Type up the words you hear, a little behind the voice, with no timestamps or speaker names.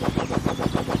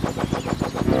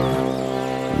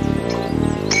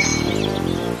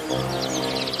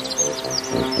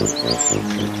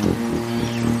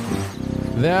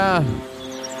There,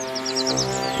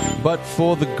 but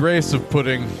for the grace of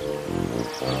pudding,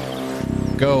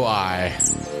 go I,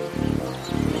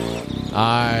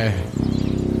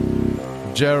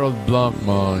 Gerald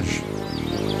Blancmange,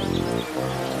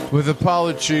 with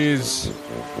apologies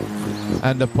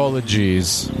and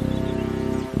apologies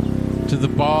to the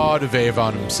Bard of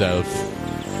Avon himself.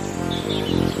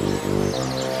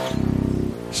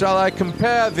 Shall I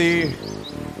compare thee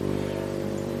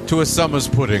to a summer's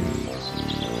pudding?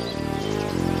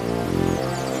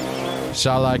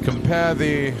 Shall I compare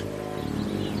thee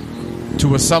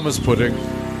to a summer's pudding?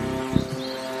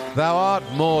 Thou art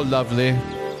more lovely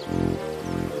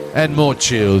and more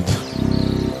chilled.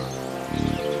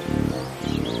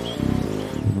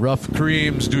 Rough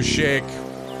creams do shake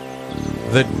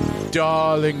the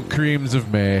darling creams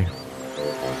of May,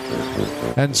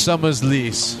 and summer's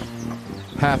lease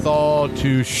hath all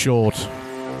too short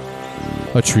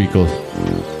a treacle.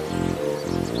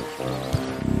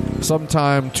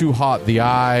 Sometime too hot the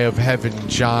eye of heaven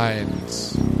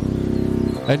shines,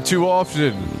 and too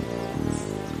often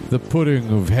the pudding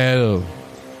of hell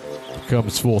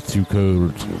comes forth too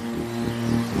cold.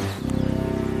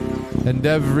 And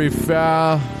every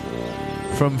fair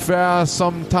from fair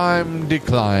sometime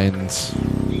declines,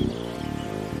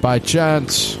 by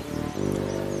chance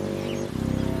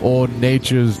or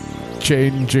nature's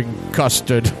changing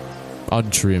custard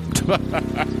untrimmed.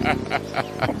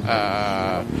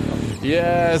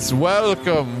 Yes,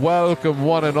 welcome, welcome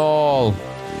one and all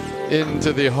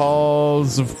into the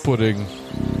halls of pudding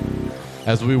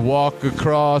as we walk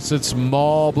across its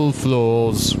marble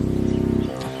floors,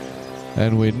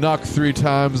 and we knock 3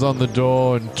 times on the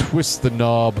door and twist the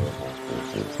knob,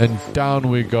 and down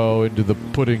we go into the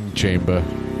pudding chamber.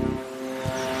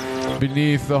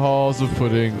 Beneath the halls of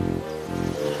pudding,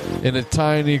 in a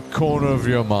tiny corner of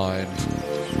your mind,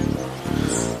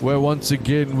 where once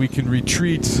again we can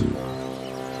retreat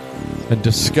and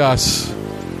discuss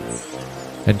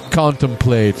and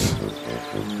contemplate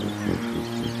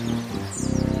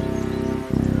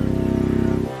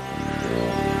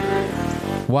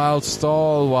whilst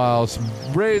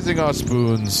raising our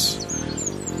spoons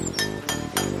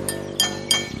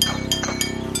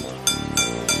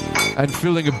and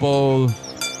filling a bowl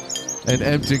and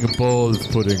emptying a bowl of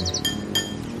pudding.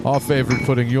 Our favorite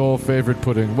pudding, your favorite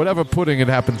pudding, whatever pudding it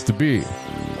happens to be.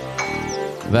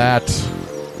 That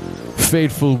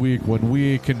fateful week when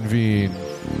we convene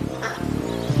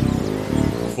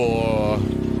for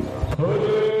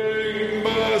Pudding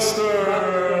Masters.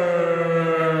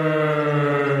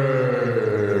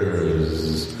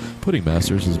 Pudding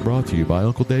Masters is brought to you by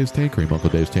Uncle Dave's Taint Cream, Uncle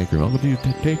Dave's Taint Cream,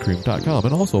 UncleDave'sTaintCream.com,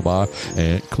 and also by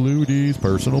Aunt Clootie's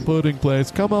Personal Pudding Place.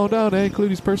 Come on down to Aunt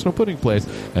Clootie's Personal Pudding Place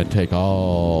and take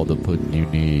all the pudding you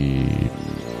need.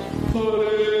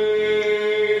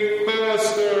 Pudding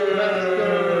Masters!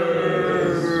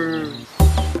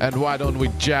 And why don't we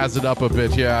jazz it up a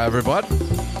bit here, everybody?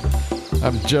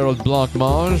 I'm Gerald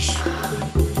Blancmange.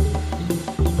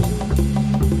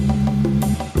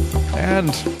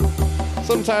 And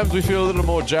sometimes we feel a little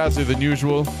more jazzy than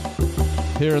usual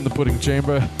here in the pudding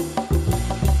chamber.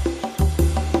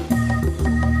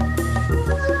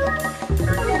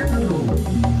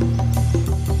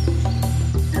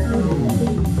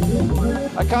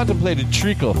 I contemplated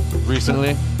treacle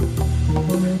recently.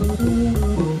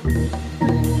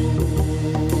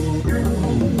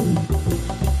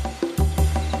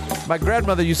 My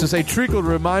grandmother used to say treacle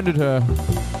reminded her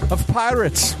of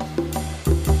pirates.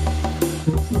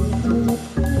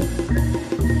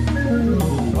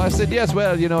 I said, yes,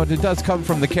 well, you know, it does come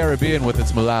from the Caribbean with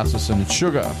its molasses and its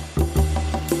sugar.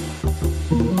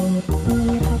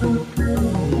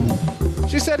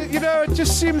 She said, it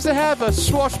just seems to have a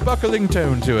swashbuckling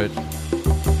tone to it.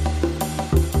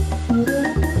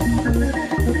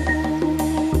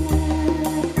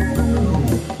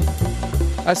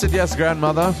 I said, yes,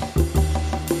 grandmother.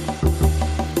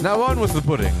 Now on with the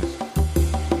pudding.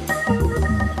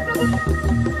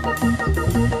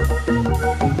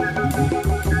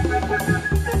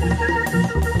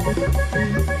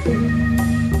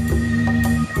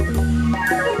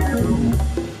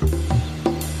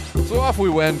 So off we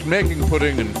went, making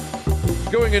pudding and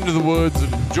going into the woods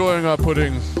and enjoying our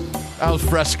pudding al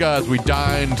fresco as we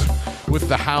dined with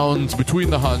the hounds between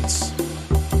the hunts.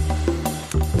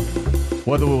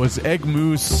 Whether it was egg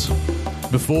mousse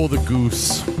before the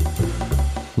goose,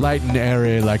 light and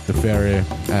airy like the fairy,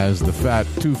 as the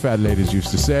two fat ladies used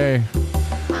to say.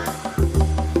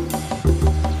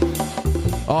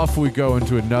 Off we go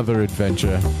into another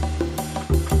adventure.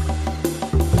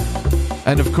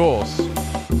 And of course,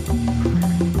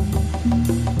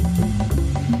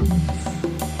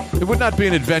 It would not be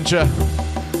an adventure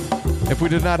if we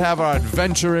did not have our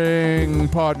adventuring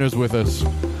partners with us.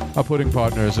 Our pudding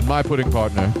partners, and my pudding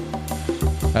partner,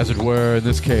 as it were in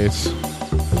this case.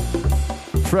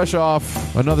 Fresh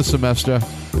off another semester,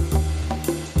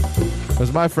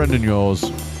 as my friend and yours,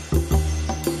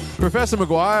 Professor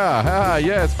McGuire. Ah,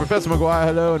 yes, Professor McGuire,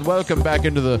 hello, and welcome back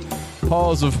into the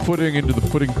halls of pudding, into the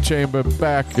pudding chamber,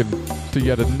 back to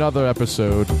yet another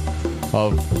episode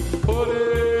of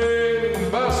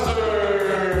Pudding Masters.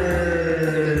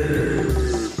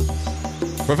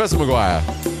 Professor McGuire.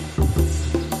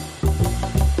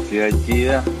 The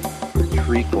idea,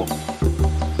 treacle.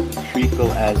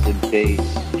 Treacle as a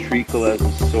base, treacle as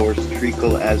a source,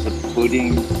 treacle as a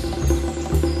pudding,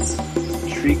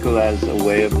 treacle as a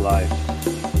way of life.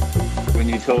 When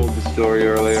you told the story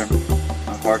earlier,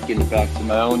 I harkened back to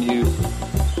my own youth,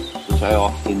 which I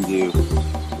often do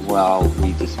while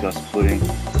we discuss pudding.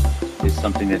 It's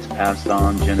something that's passed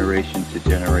on generation to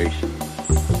generation.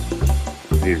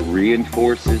 It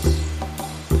reinforces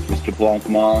Mr.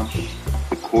 Blancmange,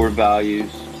 the core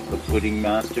values of pudding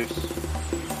masters.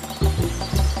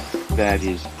 That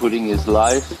is, pudding is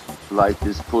life, life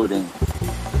is pudding.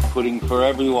 Pudding for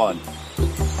everyone.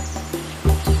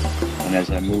 And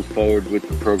as I move forward with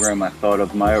the program, I thought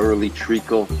of my early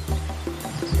treacle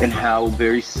and how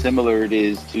very similar it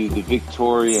is to the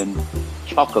Victorian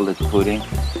chocolate pudding,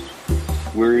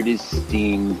 where it is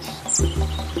steamed,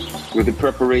 where the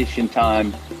preparation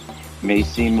time may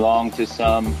seem long to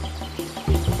some,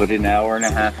 but an hour and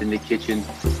a half in the kitchen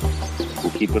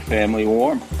will keep a family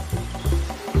warm.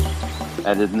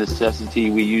 Out of necessity,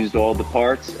 we used all the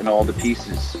parts and all the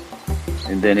pieces.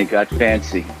 And then it got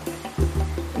fancy.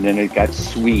 And then it got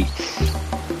sweet.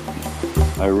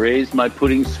 I raised my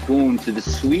pudding spoon to the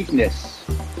sweetness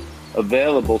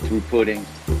available through pudding.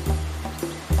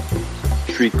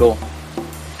 Treacle.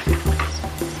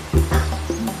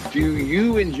 Do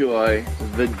you enjoy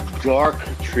the dark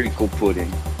treacle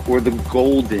pudding or the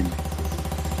golden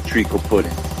treacle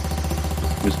pudding,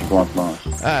 Mr.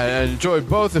 Blancmange? I enjoy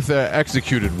both if they're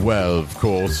executed well, of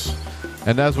course.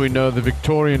 And as we know, the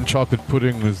Victorian chocolate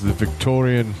pudding was the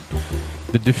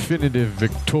definitive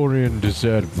Victorian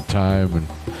dessert of the time. And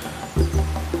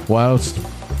whilst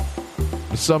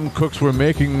some cooks were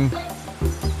making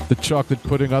the chocolate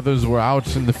pudding, others were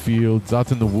out in the fields,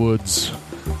 out in the woods,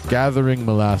 gathering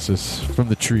molasses from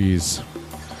the trees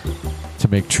to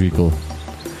make treacle.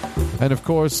 And of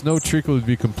course, no treacle would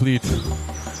be complete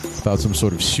without some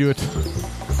sort of suet.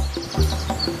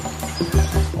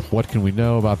 What can we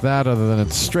know about that other than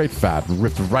it's straight fat,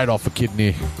 ripped right off a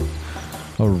kidney,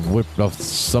 or whipped off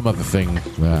some other thing?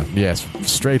 Yes,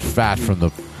 straight fat from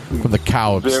the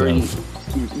cow itself.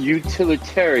 Very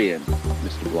utilitarian,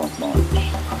 Mr. Blancmange.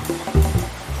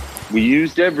 We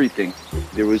used everything.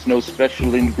 There was no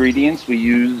special ingredients. We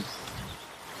used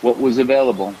what was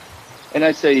available. And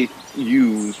I say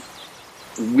use.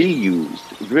 We used,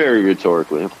 very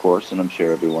rhetorically, of course, and I'm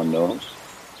sure everyone knows.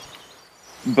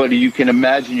 But you can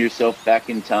imagine yourself back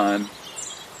in time,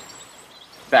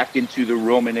 back into the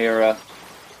Roman era.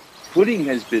 Pudding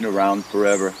has been around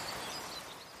forever.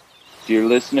 Dear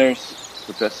listeners,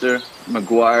 Professor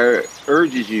McGuire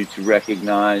urges you to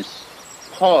recognize,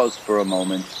 pause for a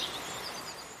moment,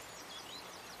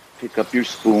 pick up your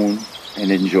spoon,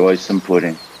 and enjoy some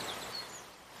pudding.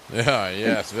 Yeah,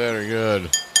 yes, very good.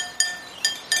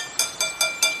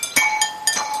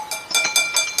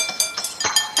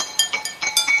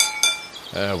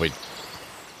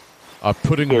 Our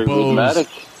pudding very bowls rhythmic.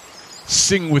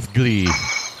 Sing with glee.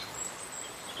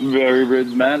 Very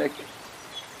rhythmic.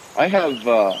 I have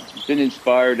been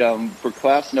inspired for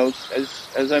class notes,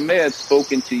 as I may have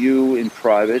spoken to you in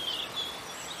private.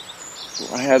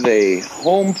 I have a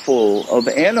home full of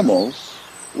animals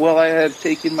while I have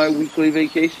taken my weekly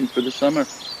vacation for the summer.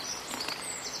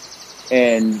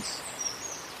 And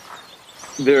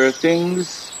there are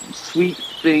things, sweet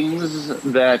things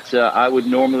that I would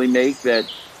normally make that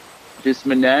this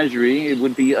menagerie, it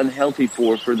would be unhealthy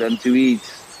for them to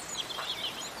eat.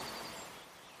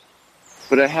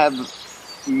 But I have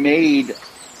made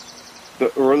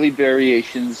the early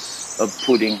variations of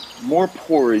pudding, more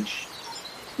porridge,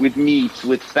 with meat,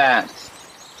 with fat,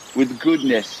 with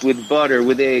goodness, with butter,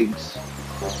 with eggs.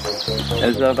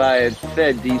 As if I had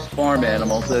fed these farm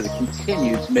animals that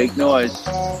continue to make noise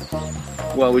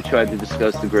while we tried to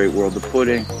discuss the great world of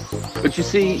pudding. But you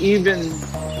see, even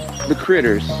the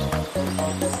critters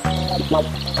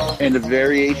and a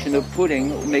variation of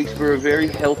pudding makes for a very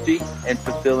healthy and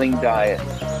fulfilling diet.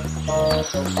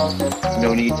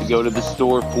 No need to go to the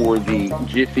store for the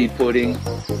Jiffy pudding,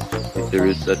 if there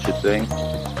is such a thing.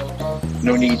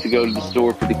 No need to go to the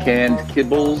store for the canned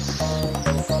kibbles.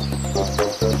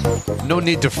 No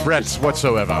need to fret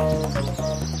whatsoever.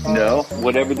 No,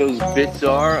 whatever those bits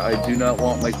are, I do not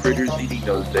want my critters eating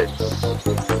those bits.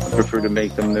 I prefer to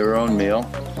make them their own meal,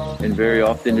 and very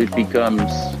often it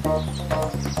becomes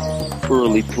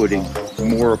early pudding,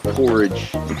 more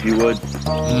porridge, if you would.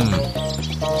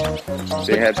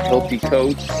 They have healthy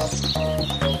coats,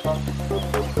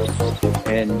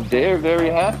 and they're very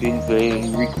happy. They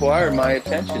require my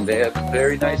attention. They have a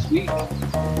very nice week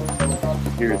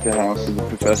here at the house of the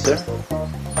professor.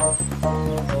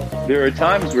 There are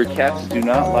times where cats do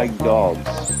not like dogs.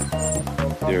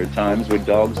 There are times where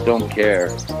dogs don't care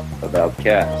about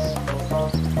cats.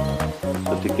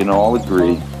 But they can all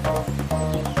agree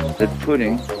that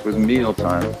pudding for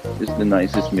mealtime is the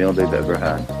nicest meal they've ever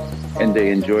had. And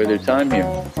they enjoy their time here.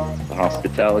 The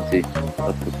hospitality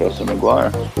of Professor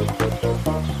McGuire.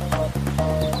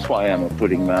 That's why I'm a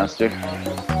pudding master.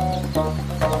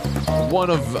 One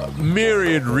of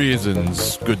myriad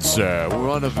reasons, good sir.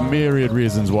 One of myriad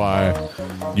reasons why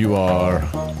you are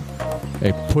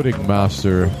a pudding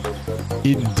master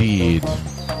indeed.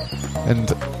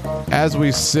 And as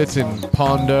we sit and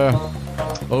ponder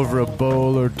over a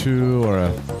bowl or two or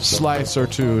a slice or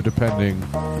two, depending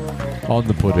on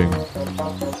the pudding,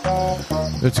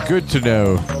 it's good to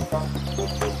know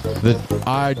that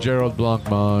I, Gerald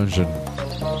Blancmange,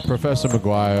 and Professor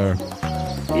McGuire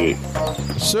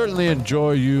certainly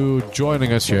enjoy you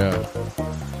joining us here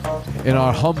in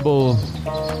our humble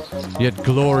yet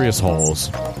glorious halls,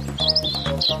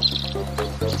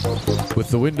 with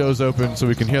the windows open so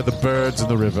we can hear the birds in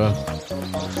the river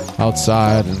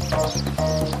outside, and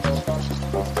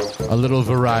a little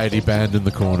variety band in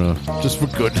the corner just for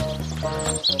good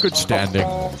standing.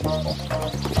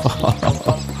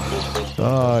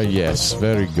 Ah, yes,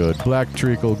 very good. Black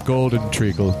treacle, golden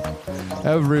treacle,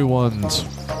 everyone's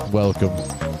welcome.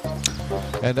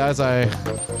 And as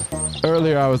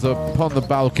earlier I was up on the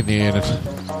balcony, and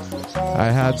I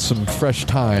had some fresh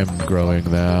thyme growing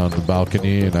there on the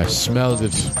balcony, and I smelled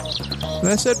it, and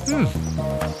I said,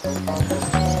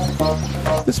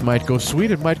 this might go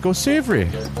sweet, it might go savory,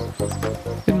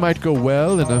 it might go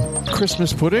well in a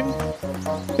Christmas pudding,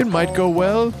 it might go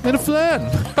well in a flan.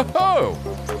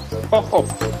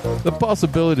 The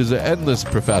possibilities are endless,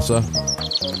 Professor.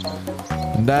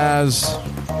 And as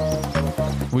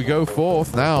we go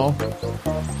forth now,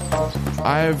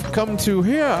 I've come to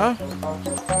hear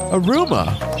a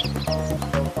rumor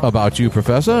about you,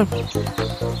 Professor.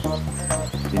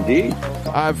 Indeed.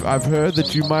 I've heard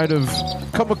that you might have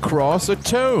come across a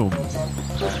tome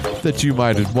that you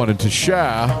might have wanted to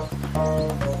share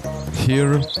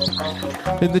here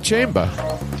in the chamber.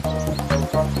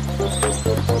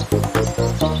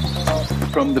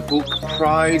 From the book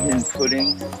Pride in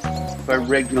Pudding by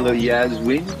Regula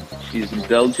Ysewijn. She's a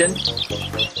Belgian.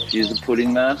 She is a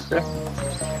pudding master.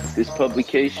 This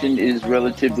publication is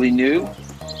relatively new.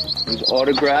 It was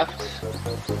autographed.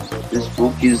 This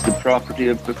book is the property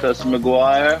of Professor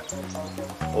McGuire.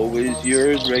 Always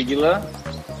yours, Regula.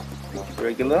 Thank you,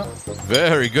 Regula.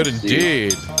 Very good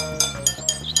indeed.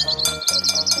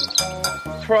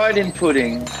 Pride in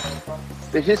Pudding.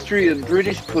 The history of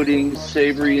British pudding,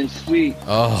 savoury and sweet.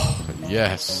 Oh,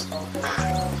 yes.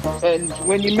 And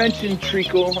when you mentioned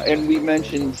treacle, and we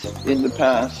mentioned in the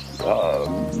past,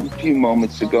 a few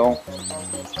moments ago,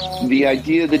 the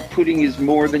idea that pudding is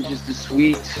more than just a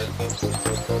sweet.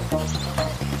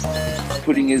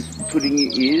 Pudding is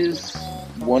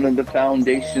one of the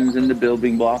foundations and the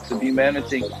building blocks of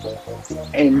humanity.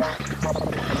 And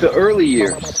the early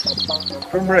years,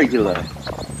 from Regula,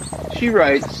 she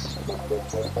writes,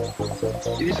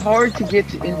 it is hard to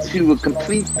get into a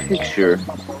complete picture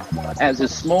as a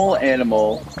small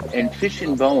animal and fish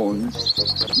and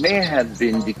bones may have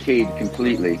been decayed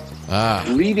completely,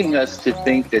 leading us to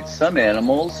think that some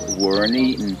animals weren't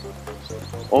eaten.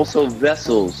 Also,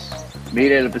 vessels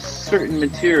made out of certain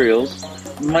materials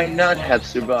might not have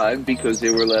survived because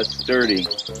they were less sturdy,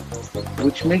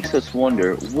 which makes us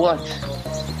wonder what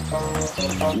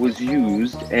was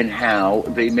used and how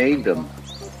they made them.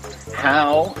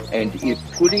 How, and if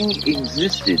pudding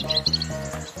existed,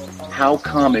 how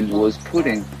common was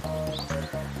pudding?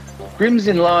 Grimms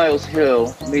and Lyle's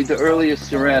Hill made the earliest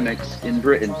ceramics in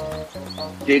Britain,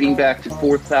 dating back to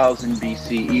 4000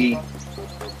 BCE.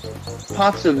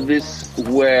 Pots of this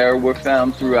ware were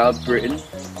found throughout Britain,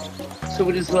 so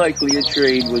it is likely a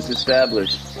trade was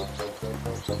established.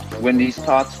 When these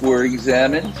pots were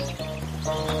examined,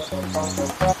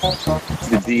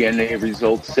 the DNA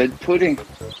results said pudding.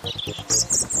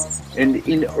 And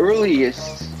in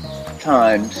earliest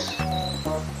times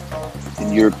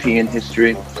in European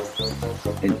history,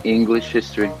 in English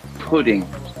history, pudding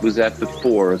was at the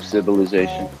fore of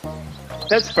civilization.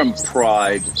 That's from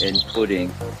Pride and Pudding,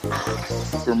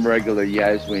 from Regula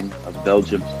Ysewijn of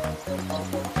Belgium.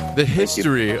 The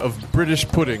history of British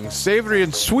pudding, savoury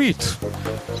and sweet.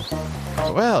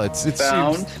 Well, it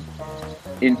found seems...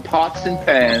 in pots and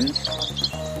pans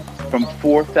from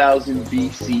 4000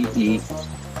 BCE,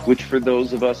 which for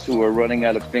those of us who are running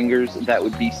out of fingers, that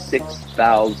would be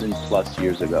 6,000 plus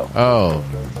years ago. Oh,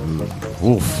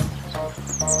 oof.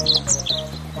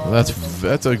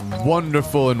 That's a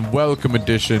wonderful and welcome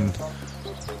addition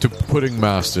to Pudding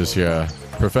Masters here,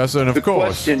 Professor. And of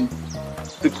course,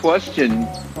 the question,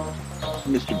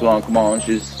 Mr. Blancmange,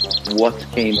 is what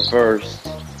came first,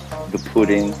 the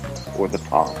pudding or the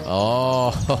pot?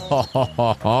 Oh,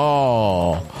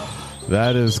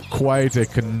 that is quite a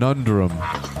conundrum,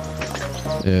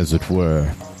 as it were.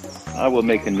 I will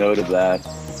make a note of that.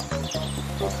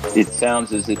 It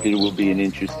sounds as if it will be an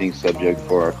interesting subject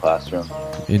for our classroom.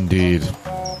 Indeed.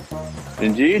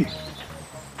 Indeed.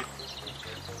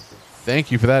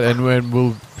 Thank you for that, and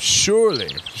we'll surely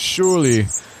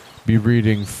be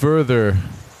reading further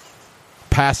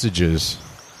passages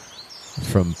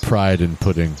from Pride and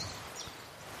Pudding.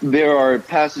 There are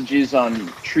passages on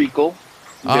treacle.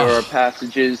 There are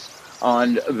passages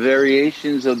on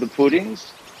variations of the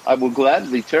puddings. I will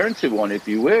gladly turn to one if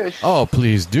you wish. Oh,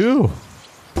 please do.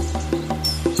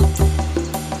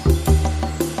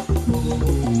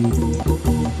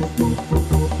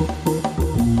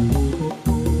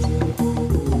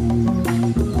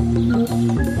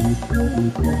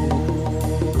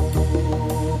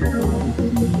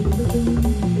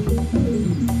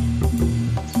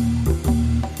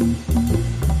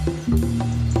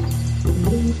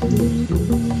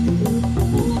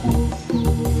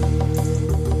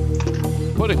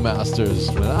 Pudding Masters,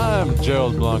 and I'm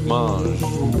Gerald Blancmange.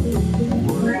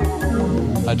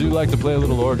 I do like to play a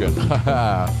little organ.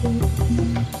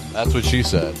 That's what she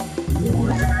said.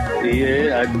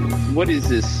 Yeah, what is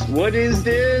this? What is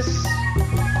this?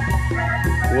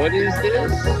 What is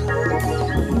this?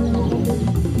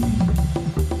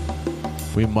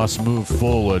 We must move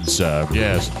forward, sir.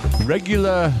 Yes.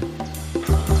 Regula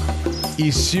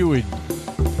Ysewijn.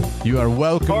 You are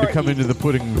welcome to come into the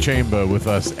pudding chamber with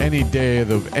us any day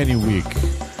of any week,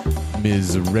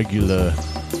 Ms. Regula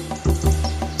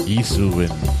Ysewijn.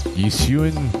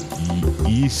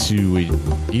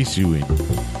 Ysewijn.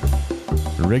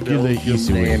 Regula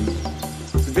Ysewijn.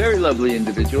 It's a very lovely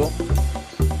individual.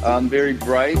 Very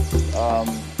bright.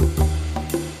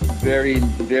 Very,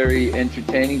 very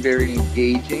entertaining. Very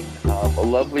engaging. A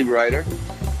lovely writer.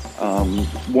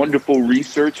 Wonderful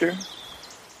researcher.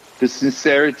 The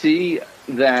sincerity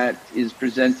that is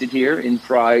presented here in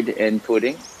Pride and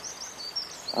Pudding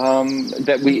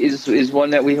is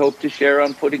one that we hope to share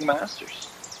on Pudding Masters.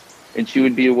 And she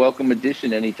would be a welcome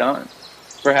addition anytime.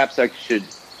 Perhaps I should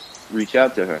reach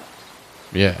out to her.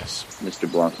 Yes. Mr.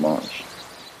 Blancmange.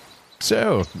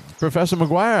 So, Professor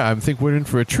McGuire, I think we're in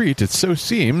for a treat. It so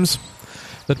seems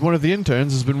that one of the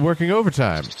interns has been working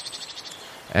overtime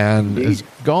and has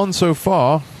gone so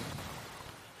far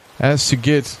as to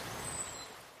get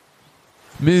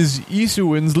Ms.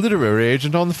 Ysewijn's literary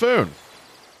agent on the phone.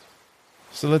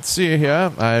 So let's see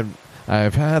here.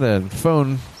 I've had a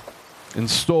phone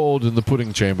installed in the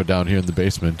pudding chamber down here in the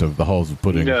basement of the Halls of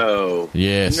Pudding. No.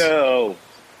 Yes. No.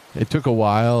 It took a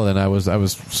while, and I was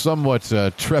somewhat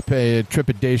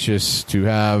trepidatious to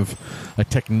have a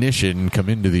technician come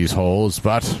into these holes,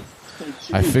 but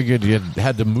I figured you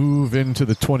had to move into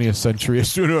the 20th century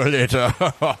sooner or later.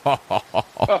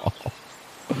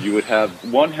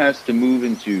 One has to move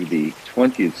into the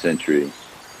 20th century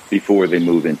before they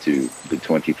move into the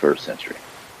 21st century.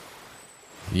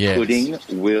 Yes. Pudding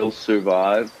will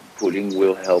survive. Pudding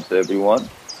will help everyone.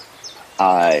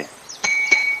 I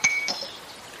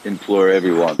implore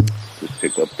everyone to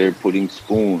pick up their pudding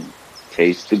spoon,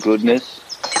 taste the goodness,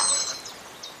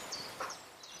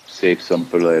 save some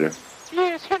for later.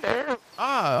 Yes, hello.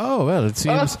 Well, it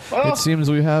seems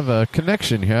we have a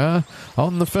connection here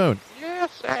on the phone.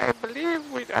 Yes, I believe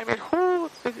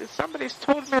somebody's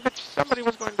told me that somebody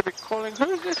was going to be calling. Who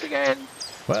is this again?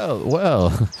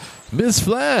 Well, Miss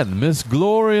Flan, Miss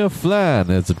Gloria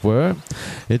Flan, as it were.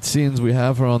 It seems we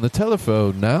have her on the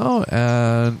telephone now,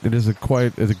 and it is a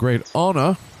great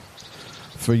honor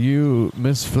for you,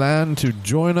 Miss Flan, to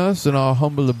join us in our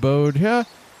humble abode here.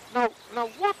 Now,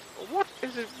 what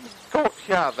is it got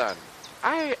here then?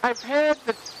 I've heard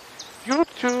that you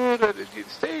two,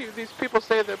 these people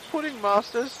say they're pudding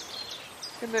masters,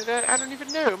 and I don't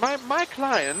even know. My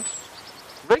client,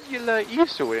 Regula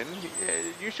Ysewijn,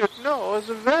 you should know, is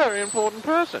a very important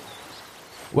person.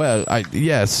 Well,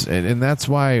 yes, and that's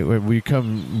why we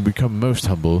become most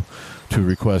humble to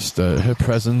request her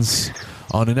presence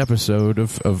on an episode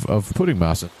of Pudding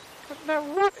Master. Now,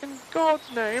 what in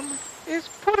God's name is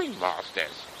Pudding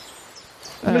Masters?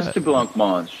 Mr.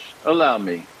 Blancmange, allow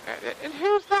me. And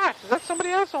who's that? Is that somebody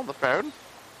else on the phone?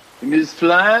 Ms.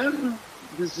 Flan,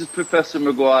 this is Professor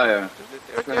McGuire.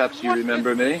 Perhaps you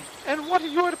remember me. And what are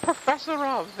you a professor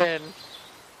of, then?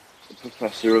 A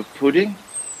professor of pudding?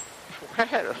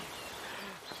 Well,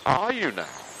 are you now?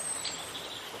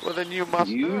 Well, then you must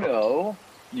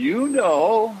You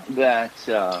know that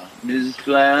Ms.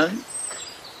 Flan,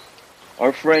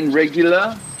 our friend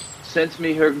Regula, sent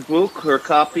me her book, her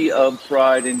copy of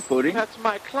Pride in Pudding. That's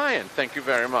my client, thank you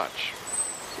very much.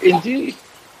 Indeed.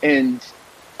 And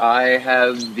I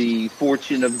have the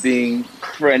fortune of being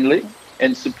friendly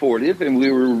and supportive, and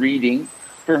we were reading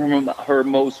from her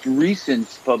most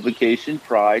recent publication,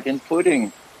 Pride in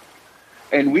Pudding.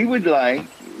 And we would like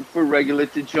for Regula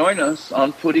to join us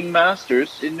on Pudding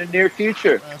Masters in the near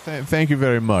future. Thank you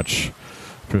very much,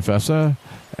 Professor.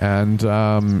 And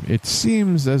it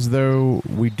seems as though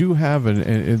we do have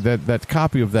that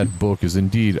copy of that book is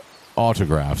indeed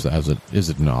autographed, is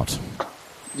it not?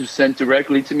 Sent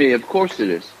directly to me. Of course it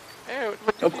is. Oh,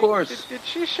 of course.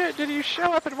 Did you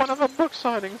show up at one of her book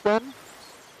signings then?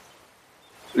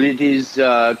 It is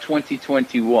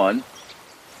 2021,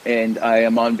 and I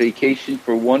am on vacation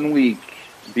for 1 week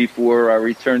before I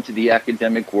return to the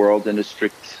academic world in a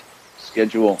strict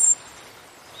schedule.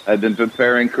 I've been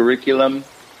preparing curriculum,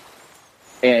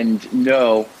 and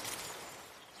no,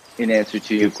 in answer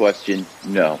to your question,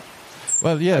 no.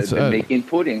 Well, yes. I've been making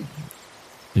pudding.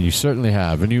 You certainly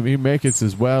have, and you make it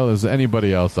as well as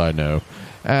anybody else I know.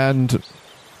 And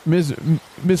Ms.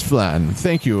 Flan,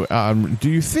 thank you. Do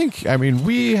you think,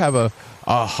 we have a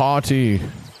hearty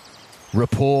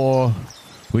rapport.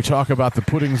 We talk about the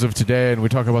puddings of today, and we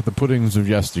talk about the puddings of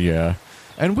yesteryear.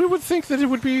 And we would think that it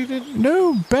would be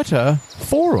no better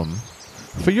forum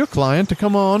for your client to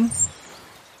come on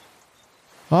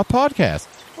our podcast.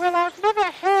 Well, I've never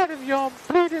heard of your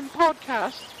bleeding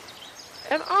podcast.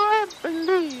 And I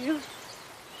believe,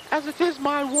 as it is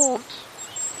my wont,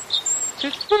 to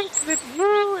think that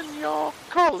you and your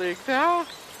colleague there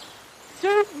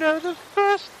don't know the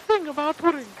first thing about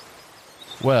pudding.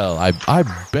 Well, I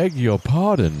beg your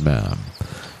pardon, ma'am,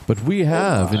 but we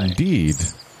have indeed,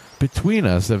 between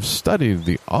us, have studied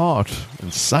the art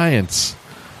and science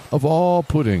of all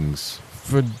puddings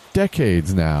for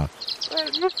decades now. Well,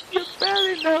 you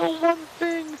barely know one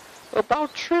thing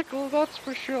about treacle, that's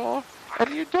for sure. And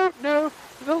you don't know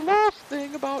the last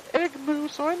thing about egg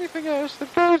mousse or anything else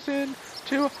that goes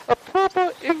into a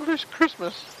proper English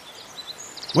Christmas.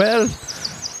 Well,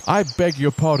 I beg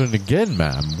your pardon again,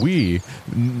 ma'am. We,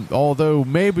 although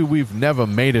maybe we've never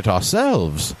made it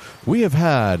ourselves, we have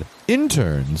had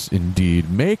interns, indeed,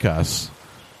 make us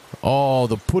all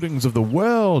the puddings of the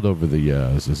world over the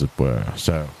years, as it were.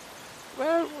 So,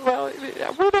 Well,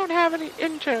 we don't have any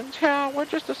interns here. We're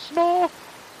just a small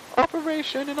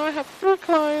operation, and I have 3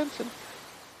 clients, and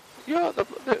you're the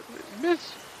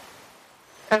Miss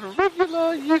and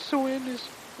Regula Ysewijn is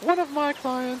one of my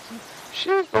clients, and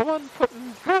she's the one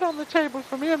putting bread on the table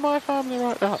for me and my family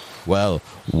right now. well,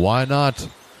 why not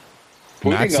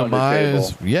Pudding maximize? on the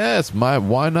table. Yes,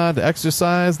 why not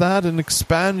exercise that and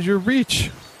expand your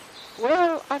reach?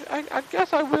 Well, I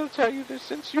guess I will tell you this,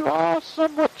 since you are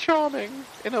somewhat charming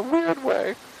in a weird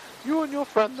way, you and your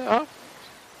friend there.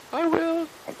 I will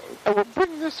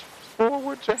bring this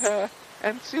forward to her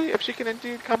and see if she can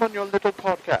indeed come on your little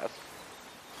podcast.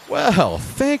 Well,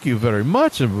 thank you very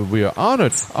much, and we are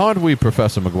honored, aren't we,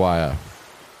 Professor McGuire?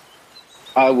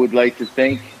 I would like to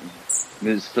thank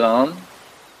Ms. Flan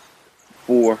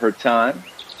for her time,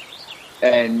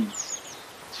 and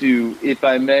to, if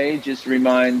I may, just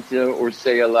remind or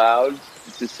say aloud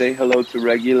to say hello to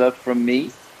Regula from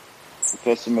me,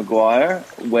 Professor McGuire,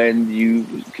 when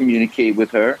you communicate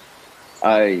with her.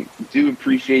 I do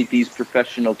appreciate these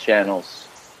professional channels.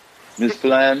 Ms.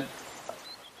 Flan,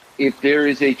 if there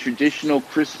is a traditional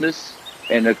Christmas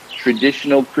and a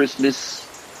traditional Christmas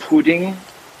pudding,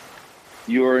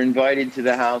 you are invited to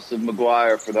the house of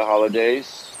McGuire for the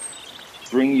holidays.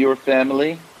 Bring your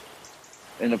family,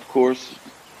 and of course,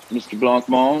 Mr.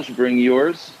 Blancmange, bring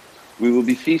yours. We will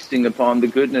be feasting upon the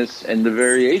goodness and the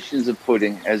variations of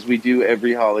pudding as we do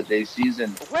every holiday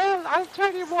season. Well, I'll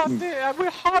tell you what, we're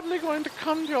hardly going to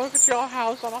come to your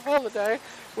house on a holiday.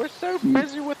 We're so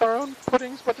busy with our own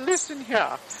puddings, but listen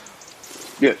here.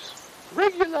 Yes.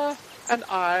 Regula and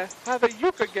I have a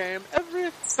euchre game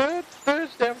every third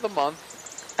Thursday of the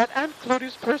month at Aunt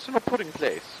Clotie's personal pudding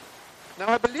place. Now,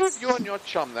 I believe you and your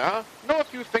chum there know a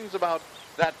few things about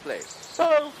that place.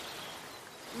 So,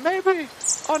 maybe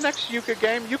our next Euchre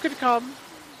game, you can come,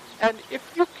 and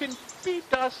if you can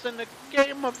beat us in a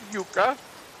game of Euchre,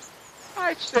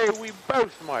 I'd say we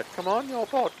both might come on your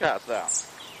podcast there.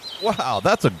 Wow,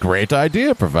 that's a great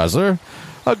idea, Professor.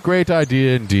 A great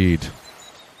idea indeed.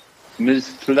 Ms.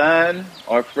 Flan,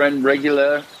 our friend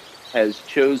Regula, has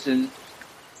chosen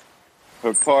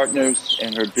her partners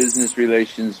and her business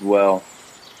relations well.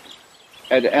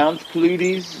 At Aunt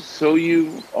Clootie's, so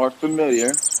you are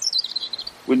familiar,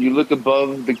 when you look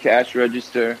above the cash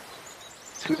register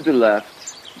to the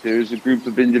left, there's a group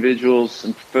of individuals,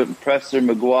 and Professor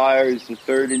McGuire is the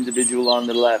third individual on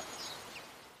the left.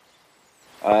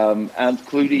 Aunt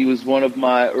Clootie was one of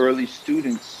my early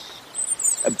students,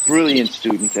 a brilliant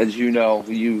student, as you know.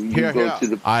 You go to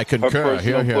the I concur. her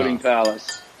personal pudding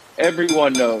palace.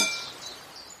 Everyone knows.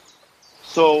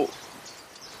 So,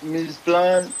 Ms.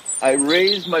 Flan, I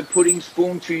raise my pudding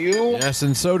spoon to you. Yes,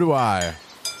 and so do I.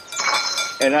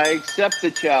 And I accept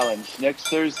the challenge. Next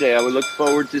Thursday, I would look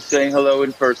forward to saying hello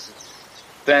in person.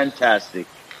 Fantastic.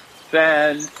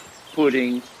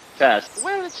 Pudding-tastic.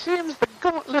 Well, it seems the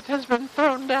gauntlet has been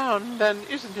thrown down, then,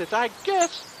 isn't it? I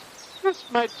guess this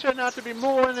might turn out to be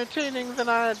more entertaining than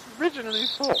I had originally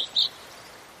thought.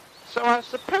 So I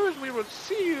suppose we will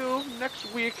see you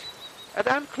next week at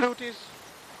Aunt Clootie's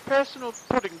personal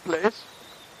pudding place,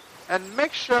 and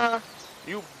make sure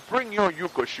you bring your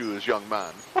Euchre shoes, young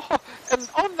man. And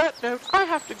on that note, I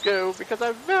have to go because I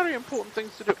have very important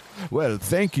things to do. Well,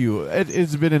 thank you. It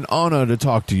has been an honor to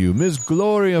talk to you. Ms.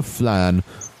 Gloria Flan,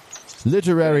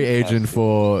 literary agent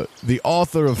for the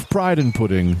author of Pride and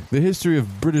Pudding, The History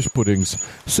of British Puddings,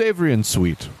 Savoury and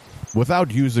Sweet,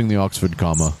 without using the Oxford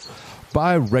comma,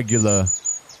 by Regula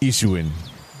Ysewijn,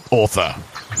 author.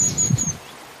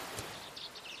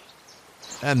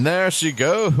 And there she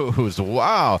goes.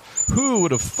 Wow. Who would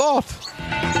have thought?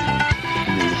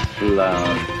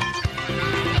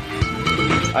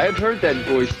 I have heard that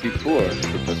voice before,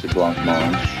 Professor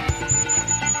Blancmange.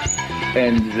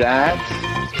 And that,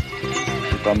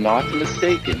 if I'm not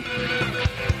mistaken,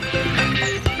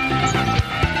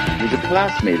 was a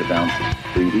classmate of Aunt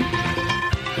Clootie.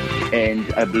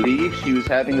 And I believe she was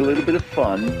having a little bit of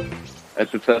fun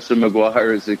at Professor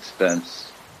McGuire's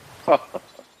expense.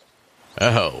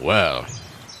 Oh, well.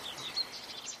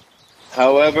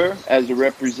 However, as a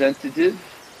representative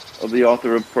of the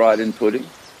author of Pride and Pudding,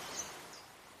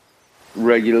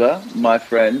 Regula, my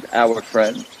friend, our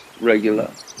friend, Regula,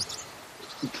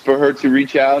 for her to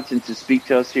reach out and to speak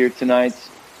to us here tonight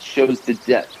shows the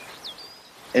depth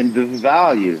and the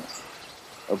value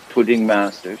of pudding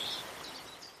masters.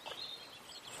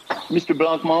 Mr.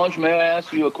 Blancmange, may I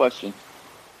ask you a question?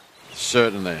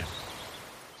 Certainly.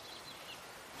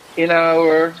 In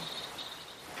our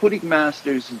Pudding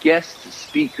Masters guest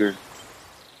speaker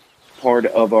part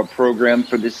of our program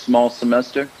for this small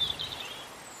semester,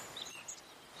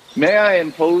 may I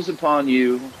impose upon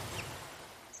you,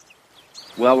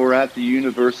 while we're at the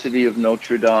University of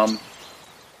Notre Dame,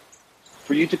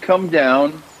 for you to come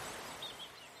down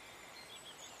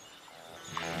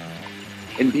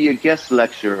and be a guest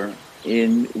lecturer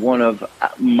in one of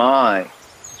my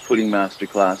Pudding Master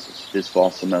classes this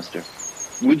fall semester.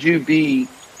 Would you be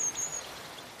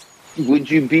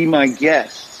my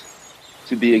guest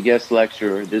to be a guest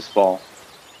lecturer this fall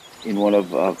in one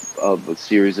of a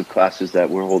series of classes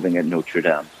that we're holding at Notre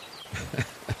Dame?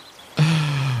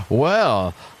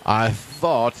 Well, I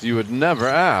thought you would never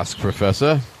ask,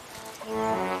 Professor.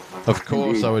 Of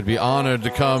course, Indeed. I would be honored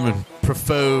to come and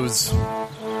propose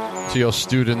to your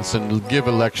students and give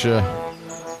a lecture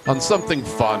on something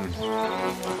fun.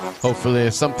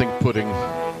 Hopefully, something pudding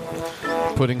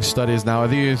studies. Now,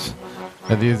 is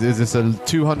this a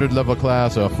 200 level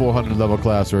class or a 400 level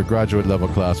class or a graduate level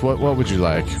class? What would you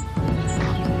like?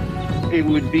 It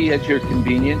would be at your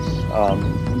convenience.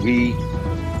 We,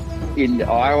 in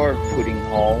our pudding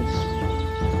halls,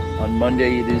 on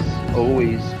Monday it is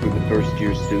always for the first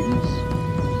year students.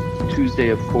 Tuesday,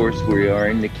 of course, we are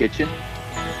in the kitchen.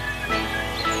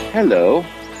 Hello.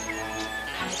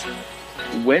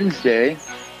 Wednesday,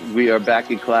 we are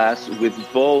back in class with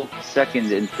both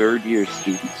second and third year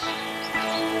students.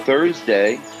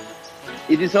 Thursday,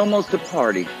 it is almost a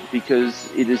party because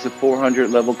it is a 400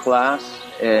 level class,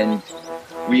 and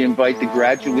we invite the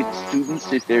graduate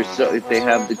students if they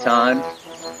have the time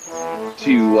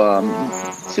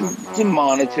to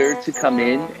monitor, to come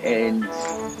in and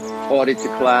audit the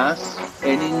class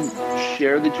and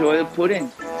share the joy of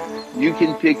pudding. You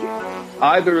can pick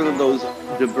either of those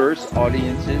diverse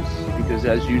audiences because,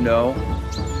 as you know,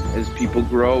 as people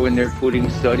grow in their pudding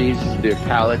studies, their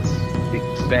palate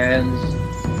expands.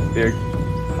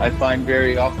 I find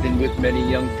very often with many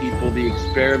young people, the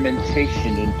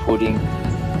experimentation in pudding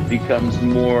becomes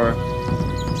more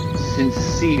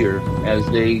sincere as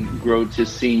they grow to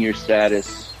senior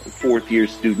status, fourth-year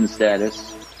student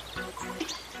status.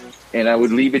 And I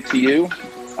would leave it to you.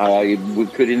 I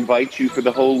could invite you for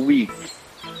the whole week,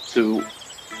 so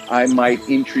I might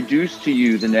introduce to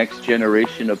you the next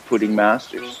generation of pudding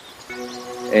masters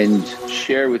and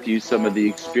share with you some of the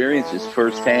experiences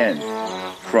firsthand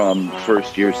from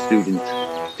first-year student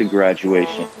to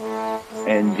graduation,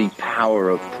 and the power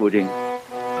of pudding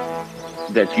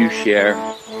that you share,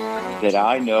 that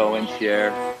I know and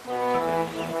share.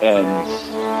 And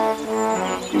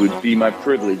it would be my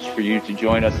privilege for you to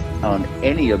join us on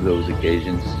any of those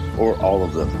occasions, or all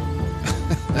of them.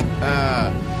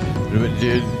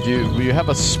 Do you have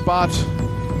a spot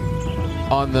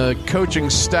on the coaching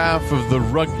staff of the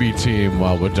rugby team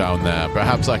while we're down there?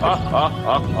 Perhaps I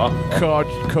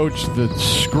can coach the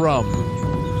scrum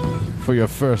for your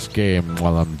first game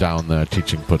while I'm down there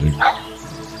teaching pudding.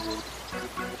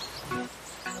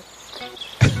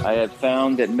 I have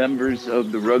found that members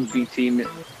of the rugby team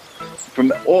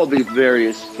from all the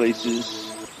various places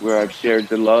where I've shared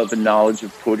the love and knowledge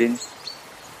of pudding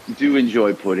do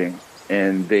enjoy pudding,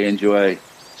 and they enjoy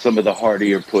some of the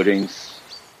heartier puddings.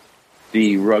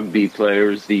 The rugby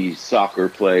players, the soccer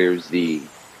players, the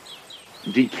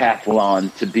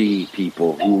decathlon to be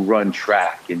people who run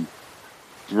track and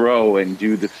throw and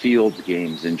do the field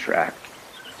games in track.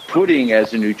 Pudding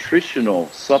as a nutritional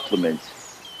supplement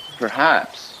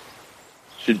perhaps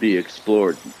should be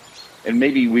explored. And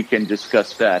maybe we can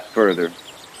discuss that further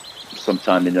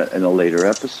sometime in a later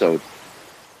episode.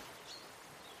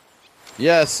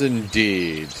 Yes,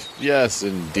 indeed. Yes,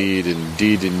 indeed,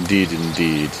 indeed, indeed,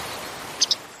 indeed.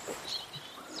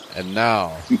 And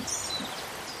now...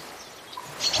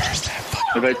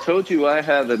 Have I told you I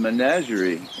have a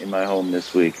menagerie in my home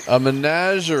this week? A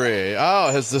menagerie.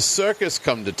 Oh, has the circus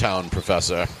come to town,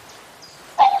 Professor?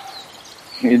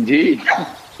 Indeed.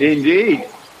 Indeed.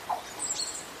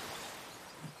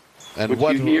 And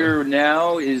what you hear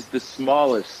now is the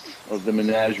smallest of the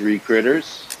menagerie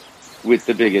critters with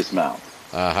the biggest mouth.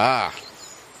 Aha.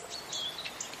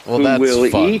 Well, who that's will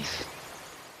fun. Eat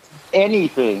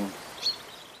anything.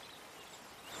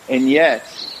 And yet,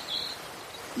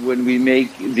 when we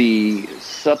make the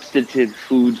substantive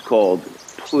food called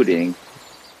pudding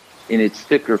in its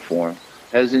thicker form,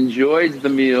 has enjoyed the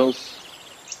meals,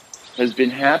 has been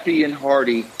happy and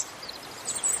hearty,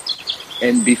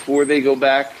 and before they go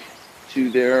back to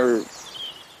their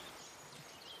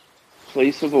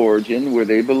place of origin where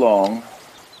they belong,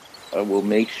 I will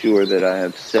make sure that I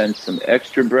have sent some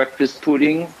extra breakfast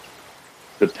pudding,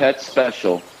 the pet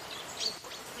special,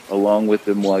 along with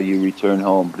them while you return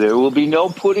home. There will be no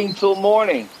pudding till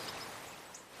morning.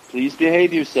 Please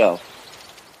behave yourself.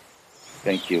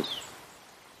 Thank you.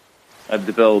 I've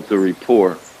developed a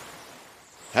rapport.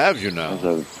 Have you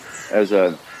now? As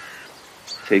I've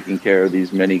taken care of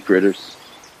these many critters.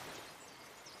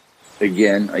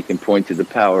 Again, I can point to the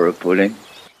power of pudding,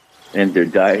 and their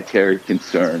dietary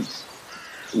concerns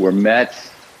were met,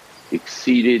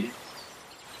 exceeded,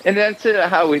 and that's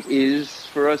how it is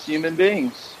for us human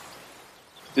beings.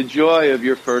 The joy of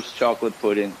your first chocolate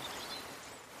pudding.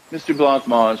 Mr.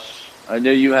 Blancmange, I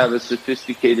know you have a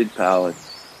sophisticated palate,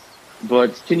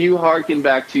 but can you hearken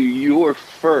back to your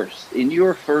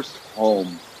first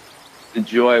home, the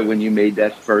joy when you made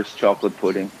that first chocolate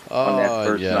pudding on that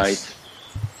first night?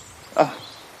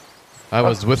 I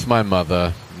was with my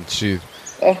mother, and she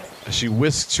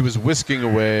was whisking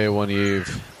away one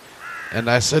eve, and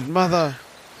I said, "Mother,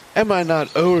 am I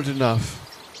not old enough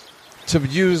to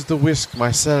use the whisk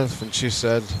myself?" And she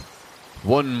said,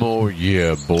 "One more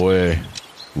year, boy.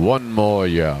 One more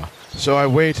year." So I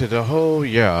waited a whole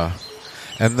year,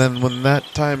 and then when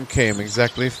that time came,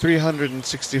 exactly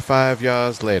 365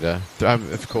 years later,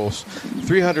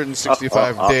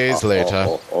 365 days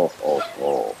later,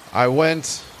 I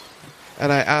went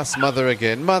and I asked Mother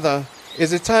again, "Mother,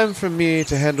 is it time for me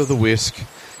to handle the whisk?"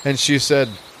 And she said,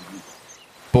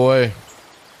 "Boy,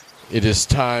 it is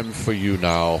time for you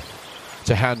now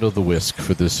to handle the whisk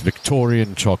for this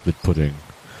Victorian chocolate pudding.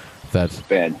 That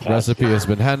recipe has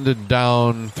been handed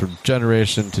down from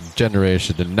generation to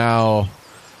generation, and now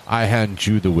I hand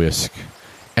you the whisk."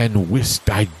 And whisked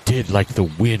I did like the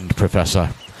wind, Professor.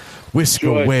 Whisk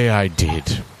Joy. away I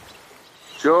did.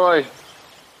 Joy.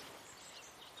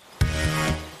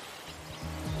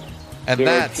 And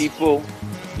there are people.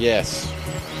 Yes.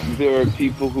 There are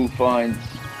people who find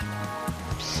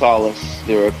solace.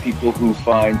 There are people who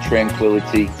find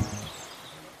tranquility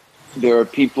there are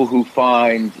people who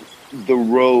find the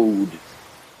road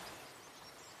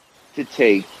to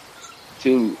take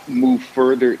to move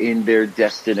further in their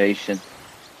destination.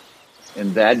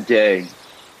 And that day,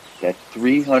 that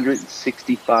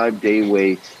 365-day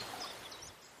wait,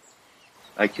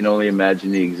 I can only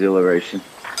imagine the exhilaration.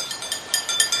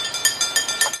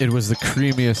 It was the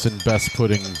creamiest and best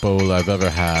pudding bowl I've ever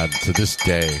had to this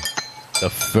day. The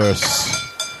first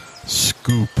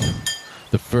scoop,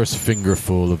 the first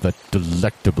fingerful of that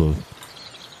delectable,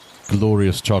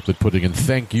 glorious chocolate pudding. And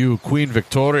thank you, Queen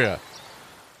Victoria,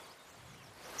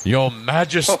 Your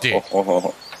Majesty,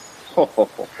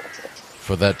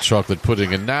 for that chocolate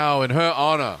pudding. And now, in her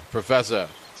honor, Professor,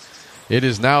 it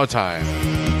is now time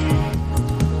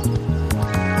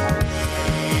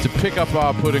to pick up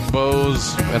our pudding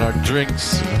bowls and our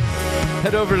drinks,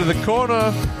 head over to the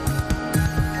corner,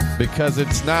 because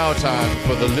it's now time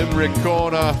for the Limerick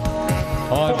Corner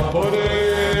on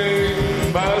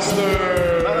Pudding Masters.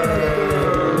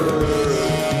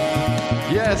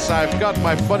 Yes, I've got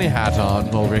my funny hat on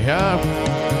over here,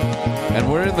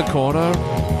 and we're in the corner.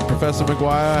 Professor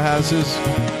McGuire has his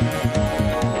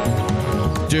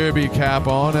derby cap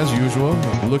on, as usual,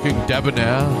 looking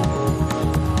debonair.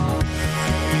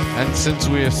 And since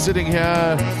we are sitting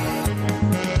here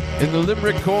in the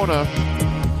Limerick Corner,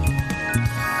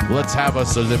 let's have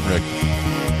us a limerick.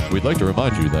 We'd like to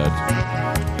remind you that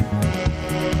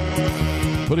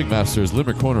Pudding Masters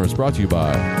Limerick Corner is brought to you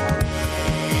by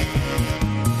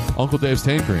Uncle Dave's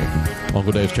Taint Cream,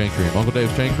 Uncle Dave's Taint Cream,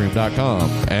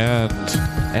 UncleDave'sTaintCream.com, and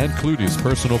Clootie's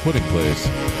Personal Pudding Place,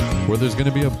 where there's going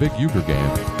to be a big Euchre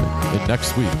game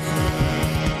next week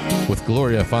with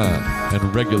Gloria Flan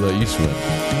and Regula Ysewijn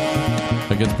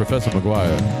against Professor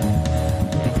McGuire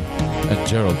and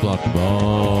Gerald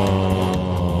Blancmange.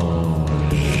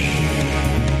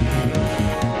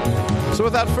 So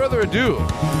without further ado,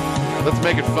 let's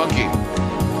make it funky.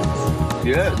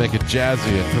 Yeah. Make it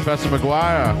jazzy. And Professor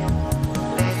McGuire,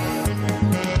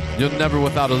 you're never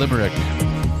without a limerick.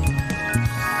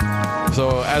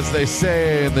 So as they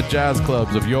say in the jazz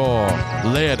clubs of yore,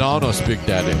 lay it on us, Big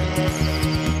Daddy.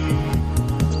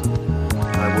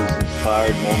 I was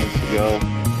inspired moments ago,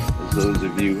 as those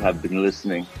of you have been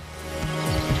listening.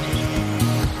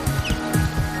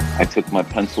 I took my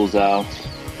pencils out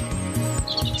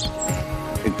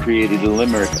and created a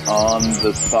limerick on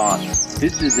the spot.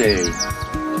 This is a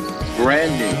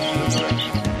brand new limerick.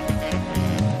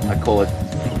 I call it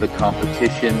the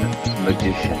Competition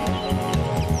Magician.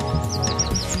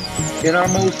 In our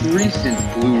most recent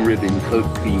blue ribbon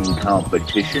cooking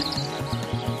competition,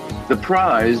 the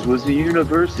prize was a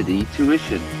university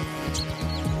tuition.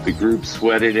 The group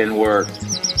sweated and worked,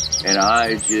 and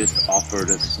I just offered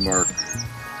a smirk.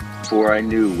 For I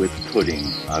knew with pudding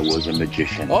I was a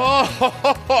magician. Oh,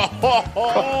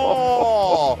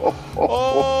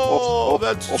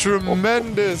 that's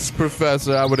tremendous,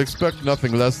 Professor. I would expect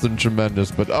nothing less than tremendous,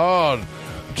 but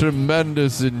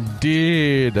tremendous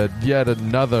indeed. Yet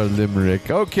another limerick.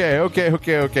 Okay.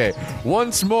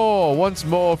 Once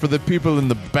more for the people in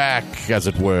the back, as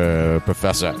it were,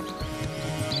 Professor.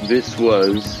 This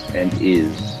was and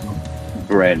is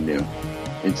brand new.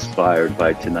 Inspired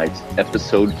by tonight's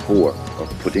episode 4 of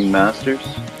Pudding Masters.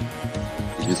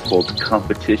 It is called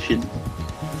Competition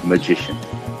Magician.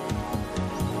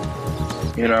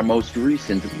 In our most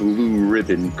recent blue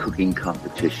ribbon cooking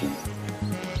competition,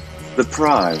 the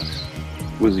prize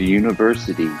was a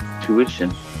university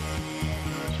tuition.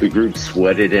 The group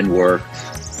sweated and worked,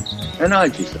 and I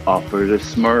just offered a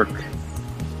smirk,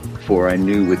 for I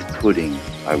knew with pudding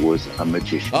I was a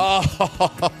magician.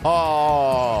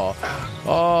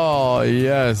 Oh,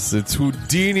 yes, it's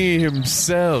Houdini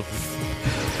himself.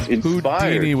 Inspired.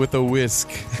 Houdini with a whisk.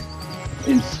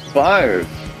 Inspired,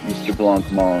 Mr.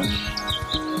 Blancmange,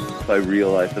 by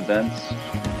real-life events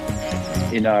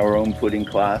in our own pudding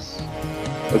class,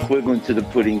 equivalent to the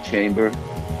pudding chamber,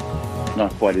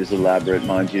 not quite as elaborate,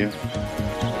 mind you,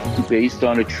 based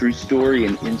on a true story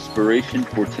and inspiration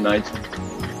for tonight's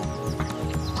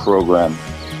program.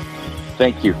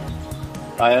 Thank you.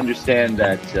 I understand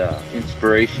that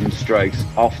inspiration strikes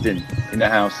often in the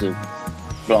house of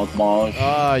Blancmange.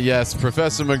 Yes,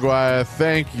 Professor McGuire,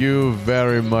 thank you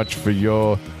very much for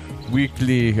your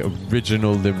weekly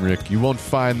original limerick. You won't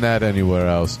find that anywhere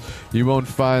else. You won't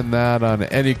find that on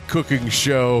any cooking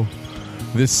show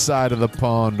this side of the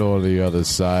pond or the other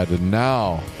side. And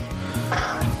now,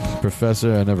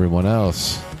 Professor and everyone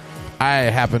else, I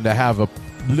happen to have a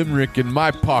limerick in my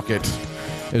pocket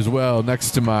as well,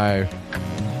 next to my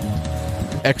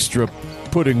extra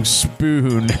pudding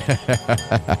spoon.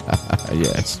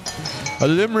 Yes. A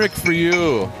limerick for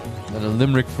you and a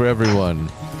limerick for everyone.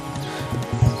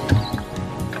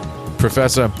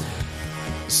 Professor,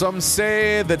 some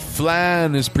say that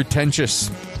flan is pretentious.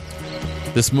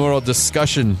 This moral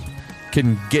discussion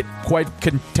can get quite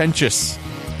contentious,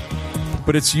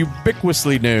 but it's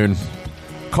ubiquously known.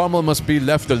 Caramel must be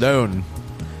left alone,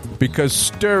 because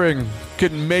stirring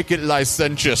can make it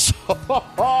licentious.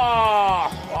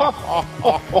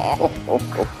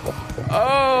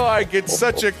 Oh, I get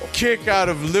such a kick out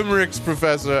of limericks,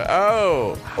 Professor.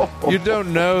 Oh, you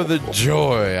don't know the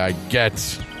joy I get.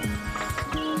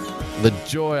 The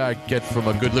joy I get from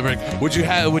a good limerick. Would you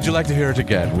like to hear it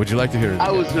again? Would you like to hear it again?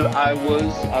 I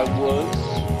was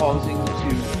pausing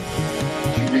to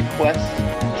request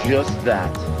just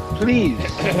that. Please.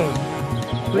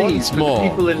 Once more. For the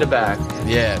people in the back.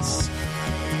 Yes.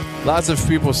 Lots of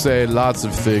people say lots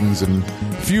of things, and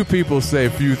few people say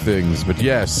few things. But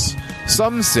yes,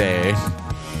 some say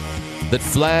that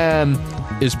flan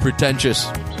is pretentious.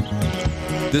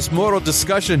 This moral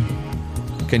discussion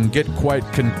can get quite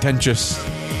contentious,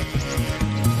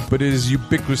 but it is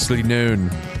ubiquitously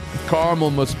known. Caramel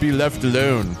must be left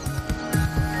alone,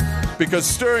 because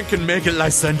stirring can make it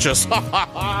licentious.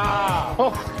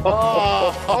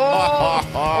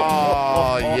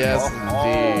 Oh, yes,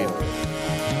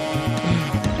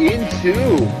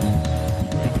 indeed.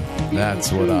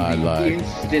 That's what I like.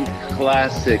 Instant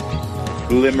classic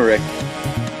limerick.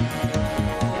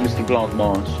 Mr.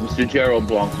 Blancmange, Mr. Gerald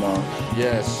Blancmange.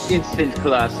 Yes. Instant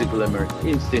classic limerick.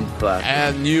 Instant classic.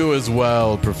 And you as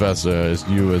well, Professor.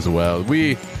 You as well.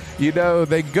 They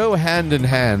go hand in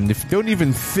hand. If you don't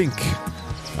even think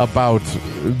about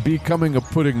becoming a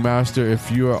pudding master if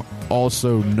you're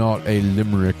also not a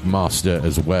limerick master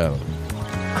as well.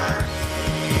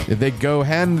 They go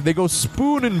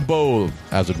spoon and bowl,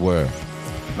 as it were.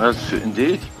 That's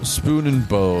indeed. Spoon and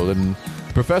bowl. And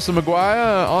Professor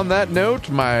McGuire, on that note,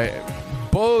 my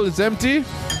bowl is empty.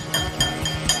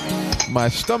 My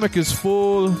stomach is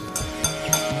full.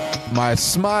 My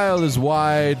smile is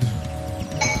wide.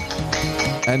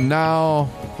 And now,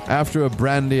 after a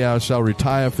brandy, I shall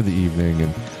retire for the evening.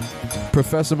 And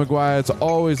Professor McGuire, it's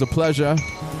always a pleasure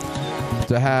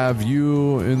to have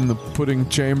you in the pudding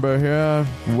chamber here,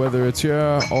 whether it's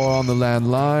here or on the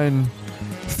landline.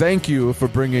 Thank you for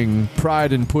bringing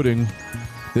Pride in Pudding,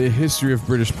 the history of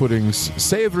British puddings,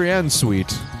 Savoury and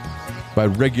Sweet, by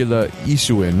Regula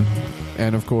Ysewijn,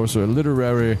 and of course our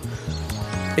literary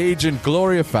agent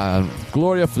Gloria Flan,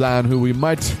 who we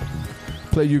might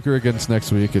play Euchre against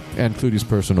next week at Aunt Clootie's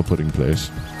personal pudding place.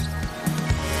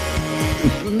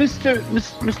 Mr.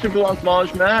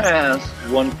 Blancmange, may I ask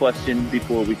one question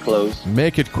before we close?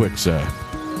 Make it quick, sir.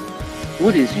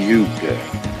 What is Euchre?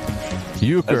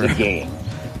 Euchre. As a game.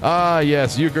 Ah,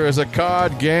 yes, Euchre is a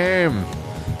card game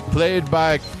played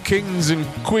by kings and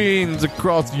queens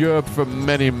across Europe for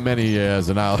many, many years,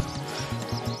 and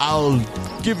I'll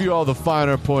give you all the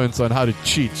finer points on how to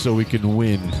cheat so we can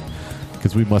win,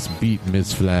 because we must beat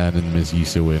Ms. Flan and Ms.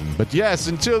 Ysewijn. But yes,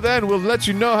 until then, we'll let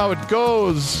you know how it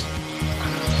goes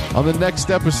on the next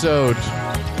episode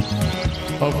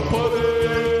of Pudding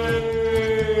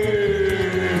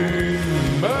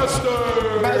Masters.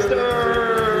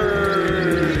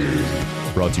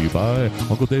 Brought to you by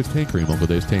Uncle Dave's Taint Cream, Uncle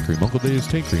Dave's Taint Cream,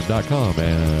 UncleDave'sTaintCream.com,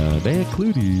 and Aunt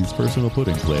Clootie's personal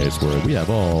pudding place, where we have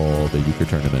all the Euchre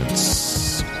tournaments.